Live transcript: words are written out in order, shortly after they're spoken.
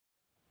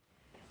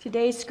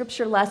Today's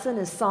scripture lesson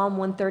is Psalm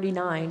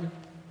 139.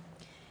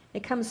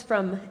 It comes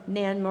from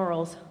Nan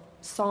Murrell's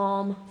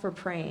Psalm for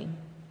Praying.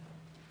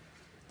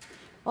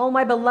 Oh,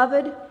 my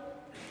beloved,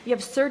 you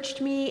have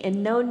searched me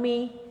and known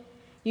me.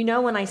 You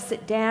know when I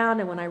sit down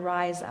and when I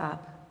rise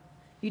up.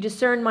 You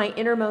discern my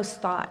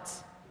innermost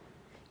thoughts.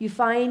 You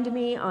find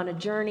me on a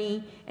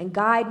journey and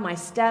guide my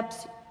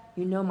steps.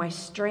 You know my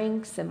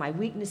strengths and my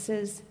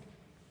weaknesses.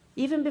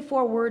 Even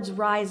before words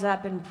rise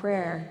up in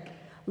prayer,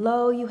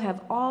 lo, you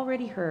have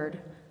already heard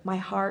my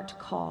heart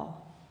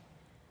call.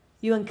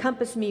 You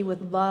encompass me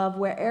with love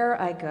where'er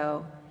I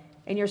go,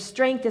 and your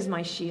strength is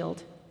my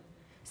shield.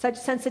 Such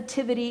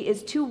sensitivity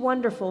is too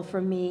wonderful for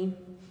me.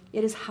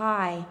 It is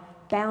high,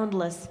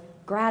 boundless.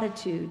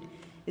 Gratitude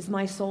is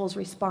my soul's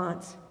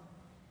response.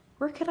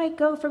 Where could I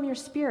go from your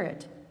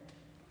spirit?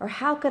 Or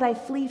how could I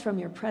flee from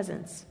your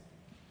presence?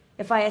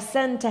 If I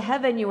ascend to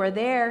heaven, you are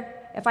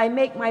there. If I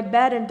make my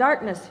bed in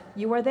darkness,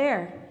 you are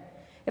there.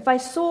 If I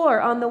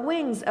soar on the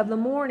wings of the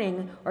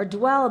morning or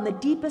dwell in the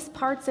deepest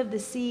parts of the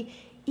sea,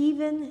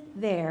 even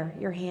there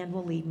your hand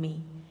will lead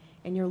me,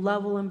 and your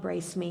love will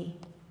embrace me.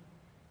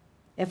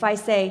 If I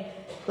say,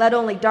 let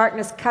only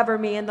darkness cover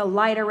me and the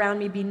light around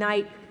me be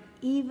night,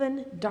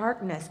 even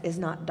darkness is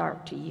not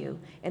dark to you,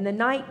 and the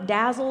night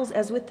dazzles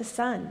as with the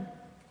sun.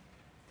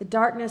 The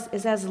darkness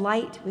is as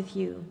light with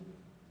you.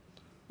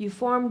 You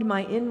formed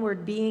my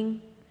inward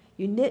being.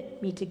 You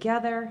knit me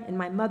together in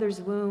my mother's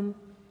womb.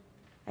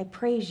 I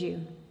praise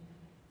you,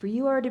 for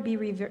you are to be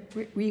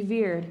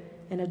revered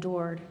and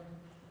adored.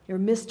 Your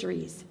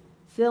mysteries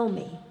fill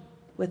me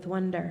with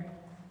wonder.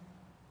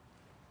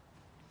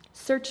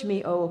 Search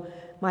me, O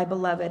my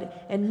beloved,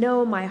 and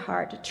know my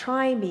heart.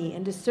 Try me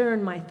and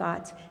discern my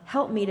thoughts.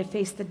 Help me to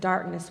face the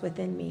darkness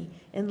within me.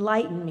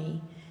 Enlighten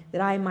me,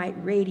 that I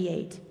might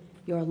radiate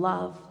your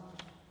love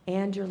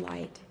and your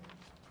light.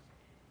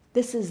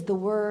 This is the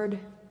word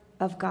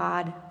of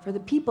God for the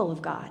people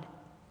of God.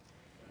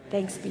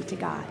 Thanks be to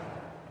God.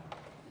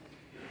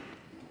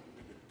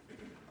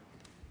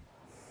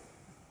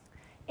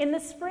 In the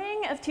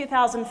spring of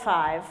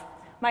 2005,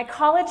 my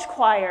college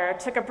choir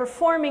took a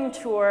performing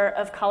tour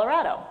of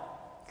Colorado.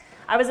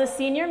 I was a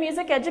senior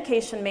music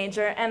education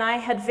major, and I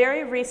had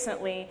very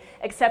recently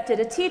accepted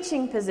a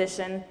teaching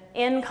position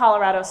in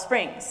Colorado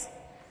Springs.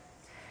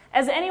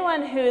 As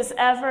anyone who's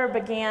ever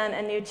began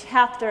a new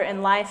chapter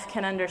in life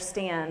can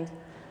understand,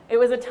 it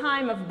was a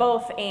time of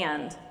both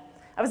and.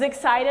 I was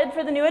excited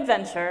for the new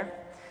adventure,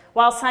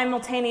 while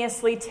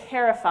simultaneously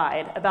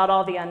terrified about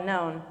all the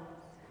unknown.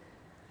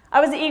 I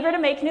was eager to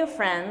make new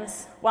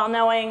friends, while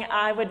knowing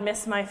I would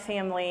miss my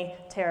family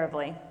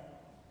terribly.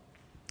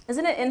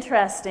 Isn't it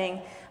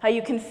interesting how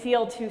you can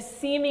feel two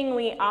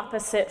seemingly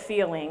opposite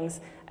feelings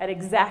at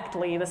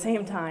exactly the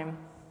same time?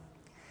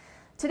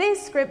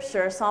 Today's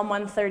scripture, Psalm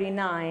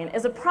 139,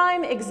 is a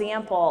prime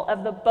example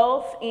of the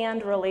both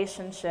and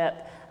relationship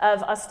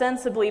of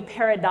ostensibly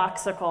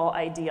paradoxical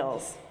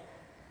ideals.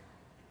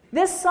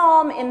 This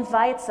psalm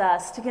invites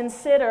us to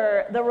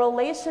consider the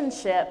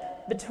relationship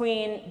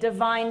between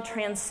divine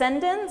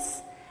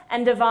transcendence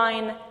and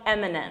divine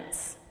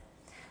eminence.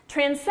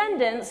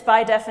 Transcendence,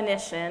 by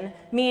definition,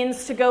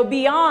 means to go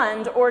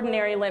beyond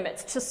ordinary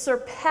limits, to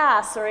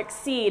surpass or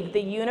exceed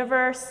the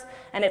universe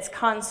and its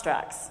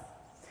constructs.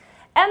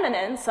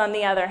 Eminence, on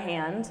the other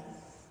hand,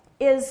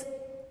 is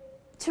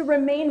to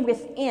remain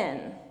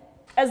within.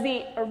 As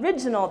the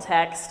original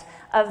text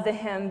of the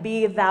hymn,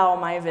 Be Thou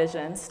My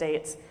Vision,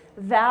 states,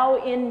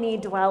 Thou in me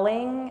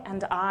dwelling,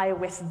 and I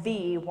with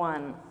thee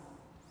one.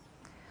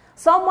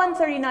 Psalm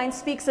 139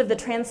 speaks of the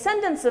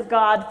transcendence of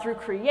God through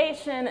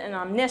creation and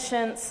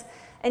omniscience,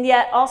 and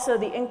yet also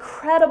the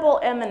incredible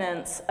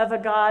eminence of a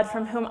God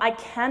from whom I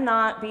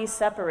cannot be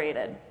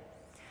separated.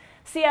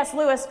 C.S.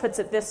 Lewis puts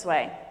it this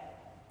way: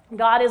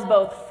 God is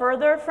both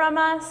further from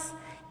us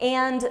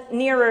and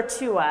nearer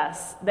to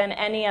us than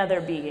any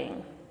other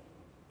being.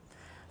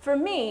 For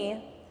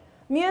me,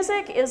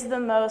 music is the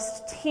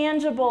most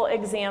tangible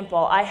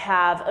example I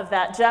have of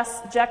that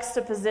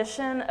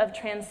juxtaposition of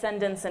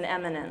transcendence and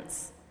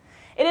eminence.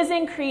 It is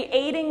in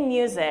creating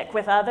music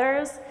with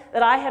others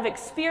that I have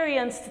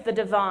experienced the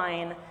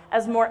divine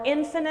as more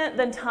infinite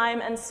than time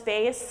and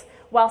space,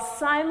 while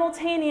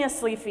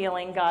simultaneously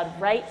feeling God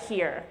right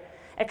here,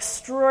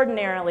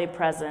 extraordinarily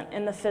present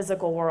in the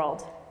physical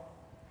world.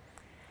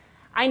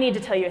 I need to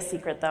tell you a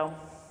secret, though.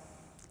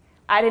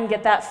 I didn't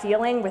get that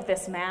feeling with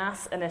this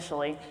Mass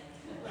initially.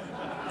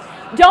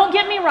 Don't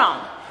get me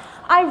wrong.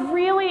 I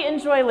really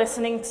enjoy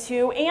listening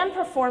to and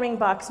performing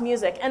Bach's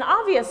music, and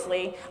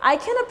obviously, I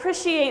can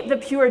appreciate the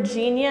pure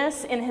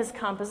genius in his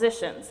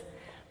compositions.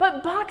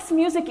 But Bach's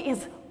music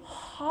is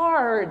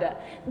hard.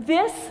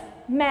 This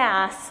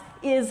Mass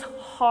is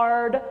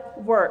hard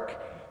work.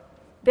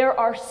 There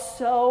are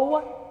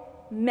so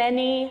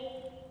many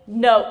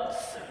notes.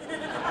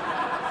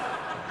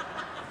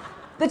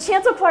 The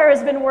chancel choir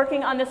has been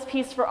working on this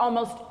piece for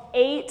almost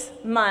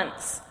 8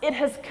 months. It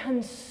has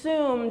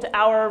consumed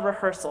our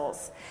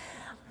rehearsals.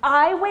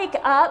 I wake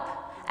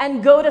up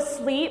and go to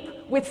sleep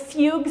with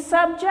fugue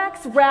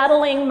subjects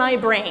rattling my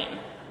brain.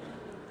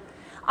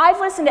 I've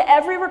listened to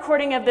every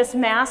recording of this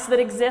Mass that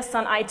exists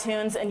on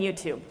iTunes and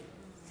YouTube.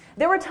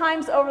 There were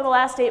times over the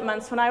last 8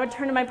 months when I would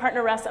turn to my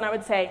partner, Russ, and I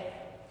would say,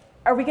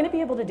 are we going to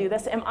be able to do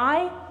this? Am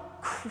I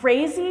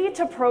crazy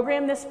to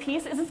program this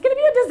piece? Is this going to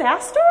be a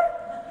disaster?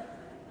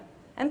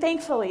 And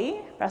thankfully,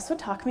 Russ would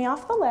talk me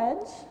off the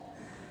ledge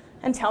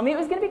and tell me it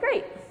was going to be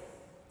great.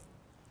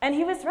 And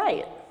he was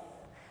right.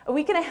 A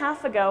week and a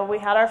half ago, we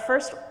had our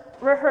first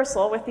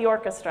rehearsal with the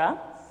orchestra,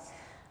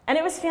 and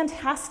it was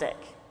fantastic.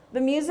 The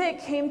music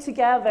came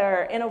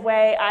together in a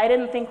way I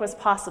didn't think was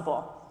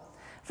possible.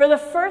 For the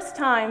first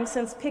time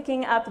since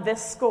picking up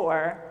this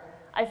score,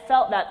 I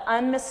felt that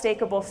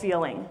unmistakable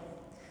feeling.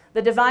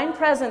 The divine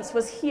presence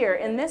was here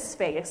in this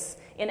space,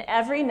 in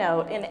every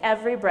note, in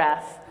every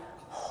breath,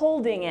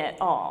 holding it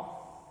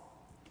all.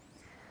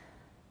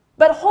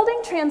 But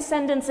holding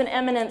transcendence and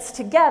eminence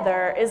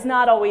together is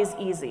not always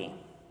easy.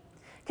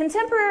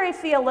 Contemporary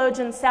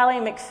theologian Sally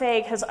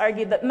McFague has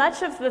argued that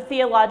much of the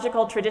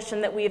theological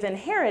tradition that we've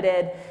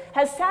inherited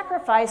has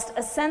sacrificed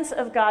a sense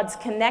of God's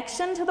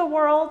connection to the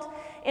world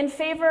in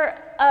favor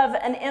of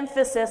an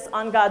emphasis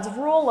on God's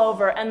rule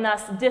over and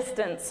thus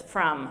distance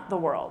from the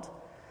world.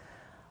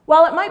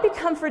 While it might be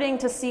comforting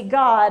to see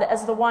God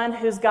as the one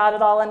who's got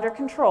it all under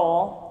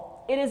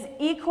control, it is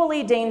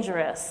equally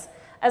dangerous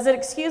as it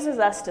excuses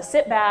us to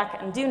sit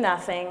back and do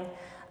nothing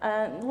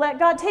and let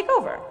God take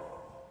over.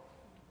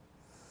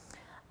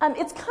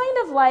 It's kind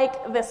of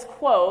like this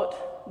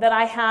quote that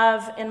I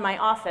have in my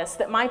office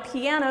that my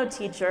piano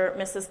teacher,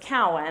 Mrs.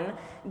 Cowan,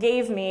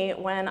 gave me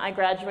when I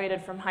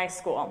graduated from high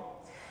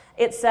school.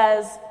 It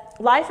says,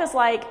 "Life is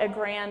like a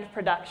grand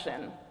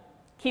production.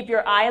 Keep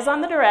your eyes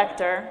on the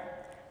director,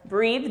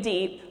 breathe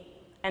deep,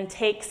 and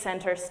take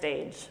center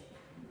stage."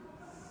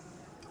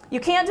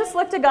 You can't just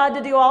look to God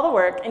to do all the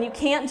work, and you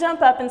can't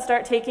jump up and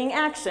start taking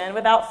action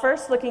without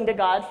first looking to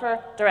God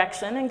for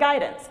direction and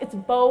guidance. It's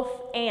both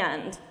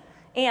and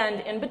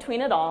in between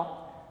it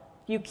all,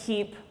 you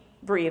keep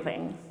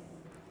breathing.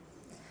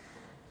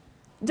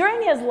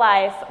 During his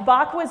life,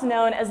 Bach was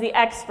known as the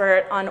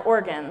expert on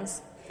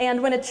organs,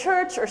 and when a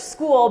church or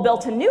school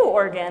built a new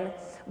organ,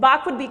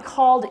 Bach would be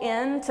called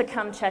in to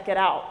come check it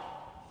out.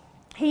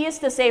 He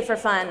used to say for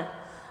fun,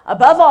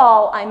 "Above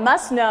all, I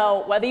must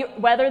know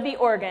whether the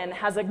organ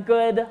has a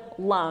good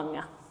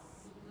lung."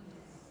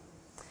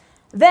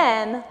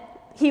 Then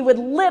he would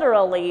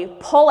literally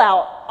pull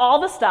out all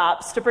the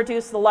stops to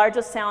produce the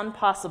largest sound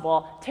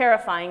possible,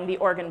 terrifying the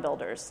organ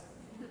builders.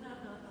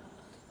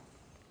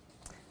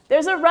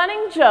 There's a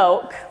running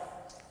joke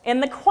in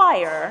the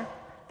choir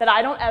that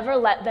I don't ever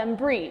let them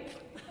breathe.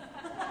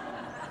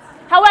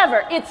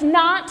 However, it's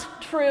not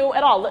true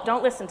at all.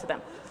 Don't listen to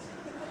them.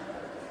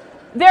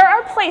 There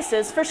are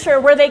places, for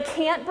sure, where they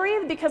can't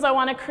breathe because I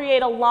want to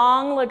create a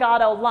long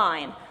legato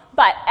line.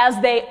 But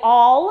as they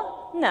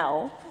all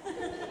know,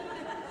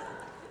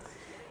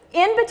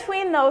 in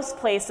between those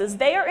places,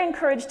 they are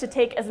encouraged to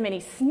take as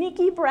many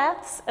sneaky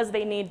breaths as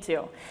they need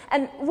to.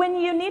 And when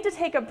you need to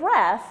take a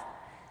breath,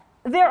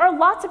 there are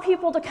lots of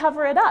people to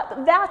cover it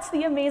up. That's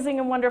the amazing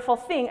and wonderful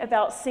thing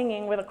about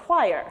singing with a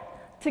choir.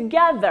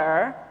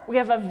 Together, we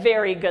have a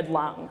very good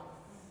lung.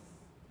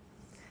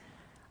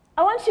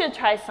 I want you to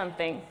try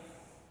something.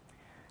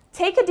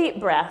 Take a deep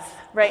breath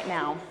right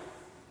now.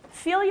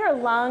 Feel your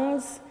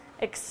lungs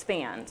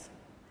expand.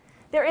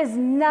 There is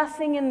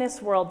nothing in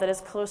this world that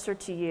is closer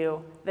to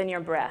you than your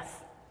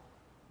breath.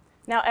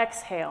 Now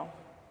exhale.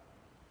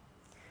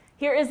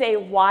 Here is a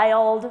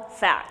wild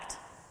fact.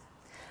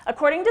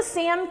 According to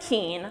Sam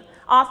Keen,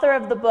 author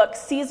of the book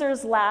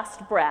Caesar's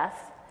Last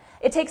Breath,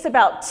 it takes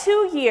about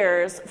 2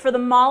 years for the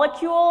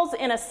molecules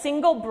in a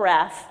single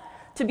breath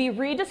to be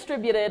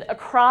redistributed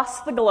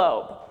across the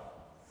globe.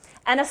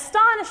 And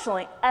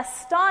astonishingly,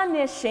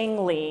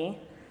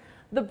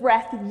 the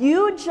breath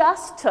you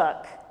just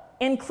took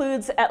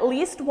includes at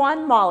least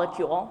one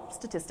molecule,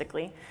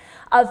 statistically,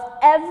 of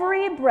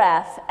every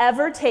breath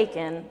ever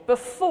taken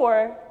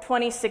before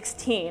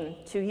 2016,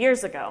 2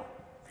 years ago.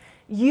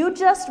 You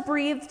just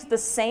breathed the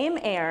same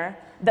air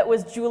that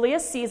was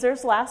Julius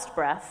Caesar's last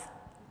breath,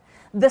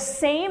 the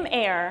same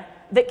air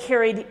that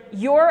carried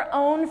your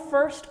own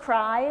first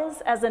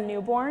cries as a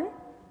newborn,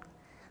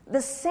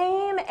 the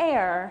same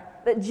air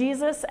that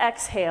Jesus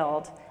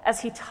exhaled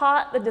as he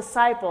taught the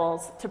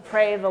disciples to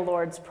pray the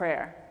Lord's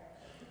Prayer.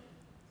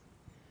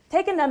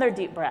 Take another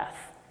deep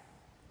breath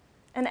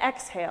and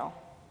exhale.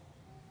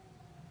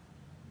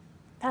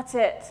 That's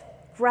it,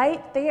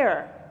 right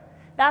there.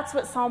 That's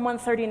what Psalm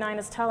 139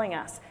 is telling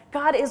us.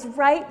 God is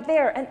right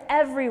there and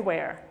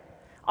everywhere,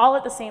 all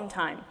at the same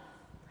time.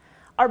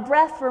 Our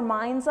breath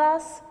reminds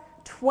us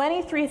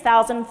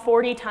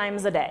 23,040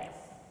 times a day.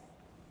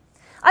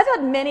 I've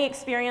had many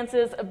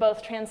experiences of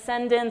both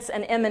transcendence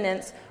and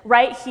immanence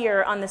right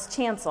here on this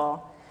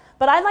chancel,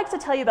 but I'd like to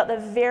tell you about the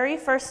very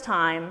first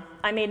time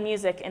I made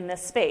music in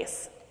this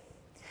space.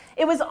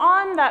 It was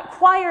on that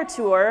choir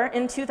tour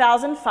in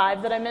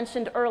 2005 that I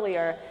mentioned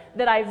earlier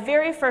that I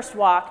very first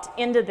walked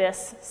into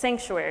this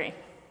sanctuary.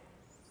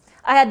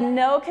 I had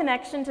no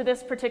connection to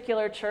this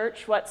particular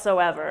church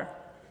whatsoever.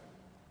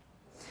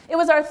 It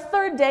was our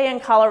third day in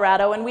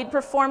Colorado, and we'd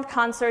performed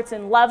concerts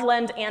in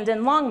Loveland and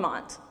in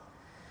Longmont.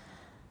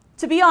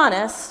 To be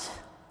honest,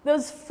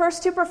 those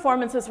first two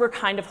performances were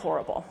kind of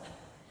horrible.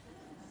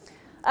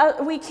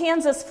 We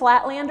Kansas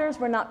Flatlanders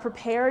were not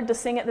prepared to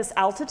sing at this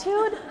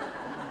altitude.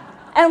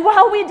 And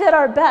while we did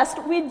our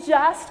best, we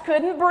just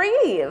couldn't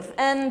breathe.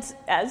 And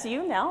as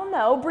you now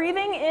know,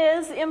 breathing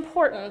is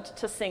important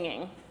to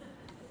singing.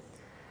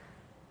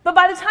 But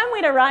by the time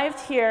we'd arrived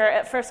here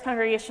at First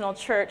Congregational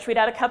Church, we'd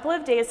had a couple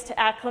of days to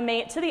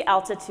acclimate to the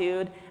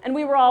altitude, and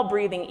we were all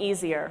breathing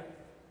easier.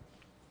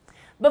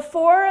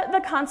 Before the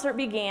concert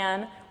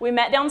began, we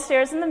met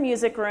downstairs in the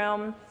music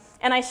room,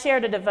 and I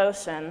shared a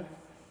devotion.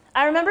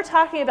 I remember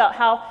talking about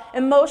how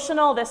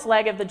emotional this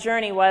leg of the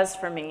journey was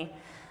for me,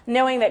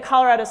 knowing that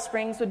Colorado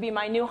Springs would be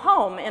my new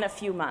home in a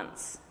few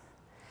months.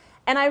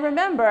 And I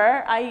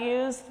remember I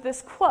used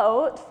this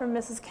quote from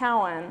Mrs.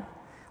 Cowan: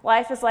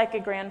 "Life is like a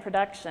grand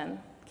production.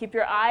 Keep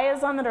your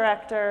eyes on the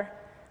director,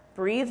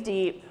 breathe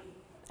deep,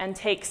 and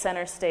take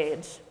center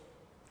stage."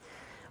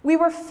 We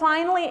were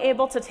finally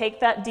able to take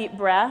that deep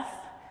breath,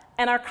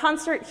 and our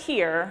concert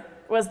here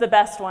was the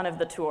best one of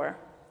the tour.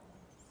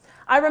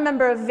 I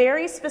remember a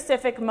very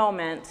specific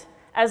moment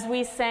as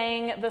we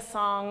sang the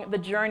song, "The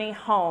Journey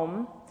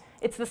Home."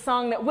 It's the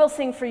song that we'll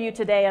sing for you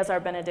today as our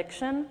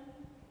benediction.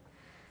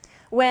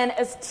 When,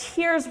 as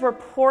tears were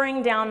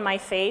pouring down my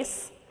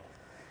face,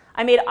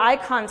 I made eye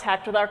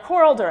contact with our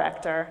choral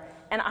director,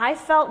 and I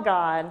felt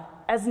God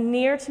as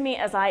near to me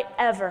as I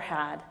ever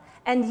had,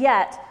 and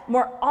yet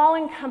more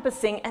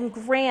all-encompassing and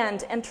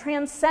grand and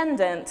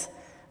transcendent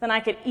than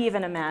I could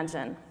even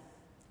imagine.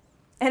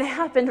 And it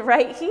happened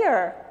right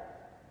here.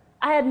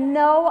 I had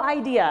no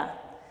idea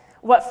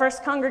what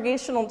First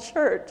Congregational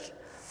Church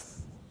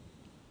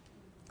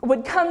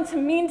would come to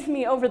mean to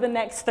me over the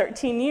next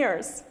 13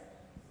 years.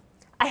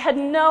 I had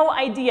no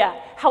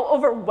idea how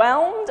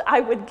overwhelmed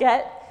I would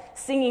get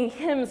singing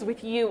hymns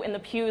with you in the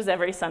pews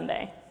every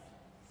Sunday.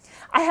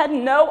 I had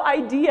no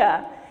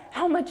idea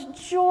how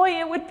much joy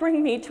it would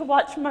bring me to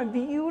watch my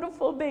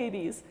beautiful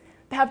babies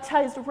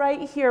baptized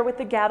right here with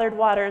the gathered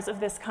waters of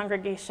this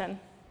congregation.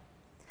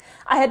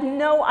 I had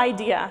no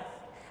idea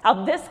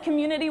how this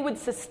community would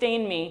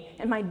sustain me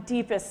in my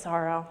deepest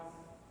sorrow.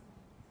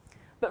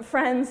 But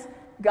friends,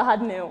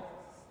 God knew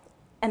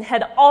and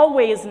had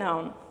always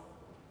known.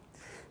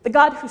 The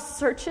God who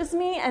searches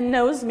me and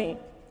knows me.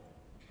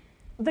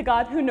 The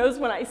God who knows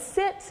when I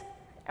sit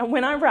and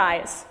when I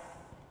rise.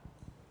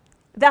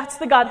 That's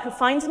the God who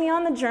finds me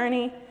on the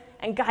journey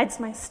and guides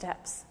my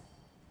steps.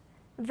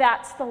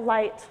 That's the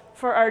light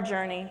for our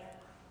journey.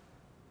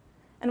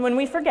 And when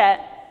we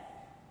forget,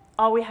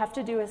 all we have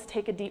to do is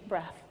take a deep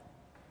breath.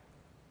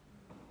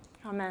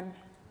 Amen.